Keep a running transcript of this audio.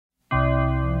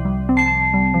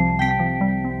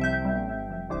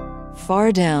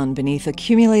Far down beneath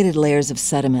accumulated layers of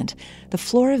sediment, the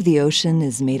floor of the ocean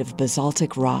is made of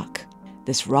basaltic rock.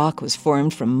 This rock was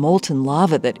formed from molten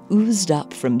lava that oozed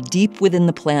up from deep within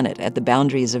the planet at the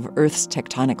boundaries of Earth's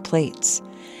tectonic plates.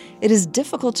 It is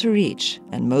difficult to reach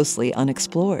and mostly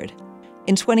unexplored.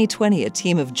 In 2020, a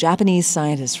team of Japanese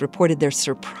scientists reported their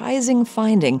surprising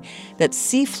finding that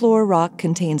seafloor rock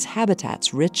contains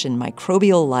habitats rich in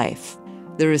microbial life.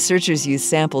 The researchers used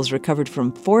samples recovered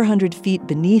from 400 feet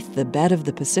beneath the bed of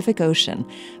the Pacific Ocean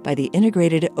by the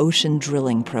Integrated Ocean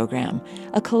Drilling Program,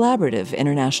 a collaborative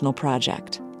international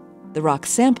project. The rock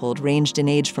sampled ranged in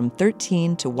age from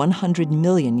 13 to 100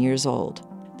 million years old.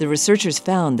 The researchers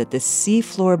found that this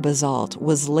seafloor basalt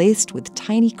was laced with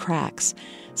tiny cracks,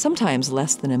 sometimes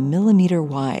less than a millimeter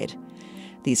wide.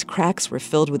 These cracks were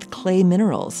filled with clay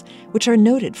minerals, which are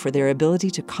noted for their ability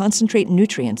to concentrate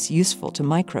nutrients useful to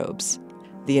microbes.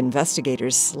 The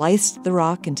investigators sliced the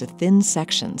rock into thin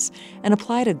sections and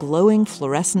applied a glowing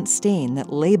fluorescent stain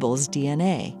that labels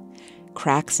DNA.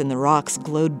 Cracks in the rocks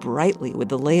glowed brightly with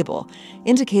the label,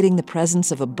 indicating the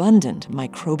presence of abundant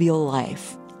microbial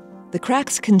life. The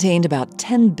cracks contained about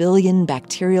 10 billion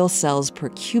bacterial cells per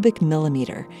cubic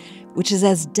millimeter, which is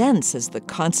as dense as the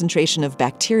concentration of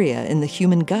bacteria in the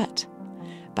human gut.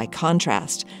 By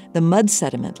contrast, the mud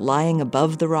sediment lying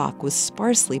above the rock was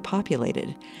sparsely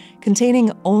populated,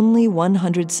 containing only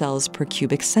 100 cells per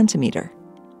cubic centimeter.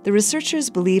 The researchers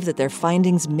believe that their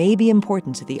findings may be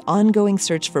important to the ongoing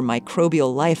search for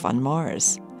microbial life on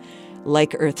Mars.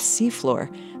 Like Earth's seafloor,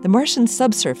 the Martian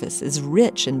subsurface is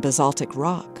rich in basaltic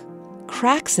rock.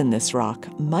 Cracks in this rock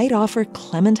might offer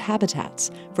clement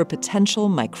habitats for potential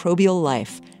microbial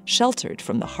life sheltered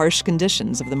from the harsh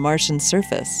conditions of the Martian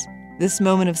surface. This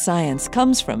moment of science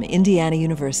comes from Indiana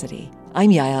University. I'm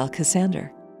Yael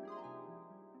Cassander.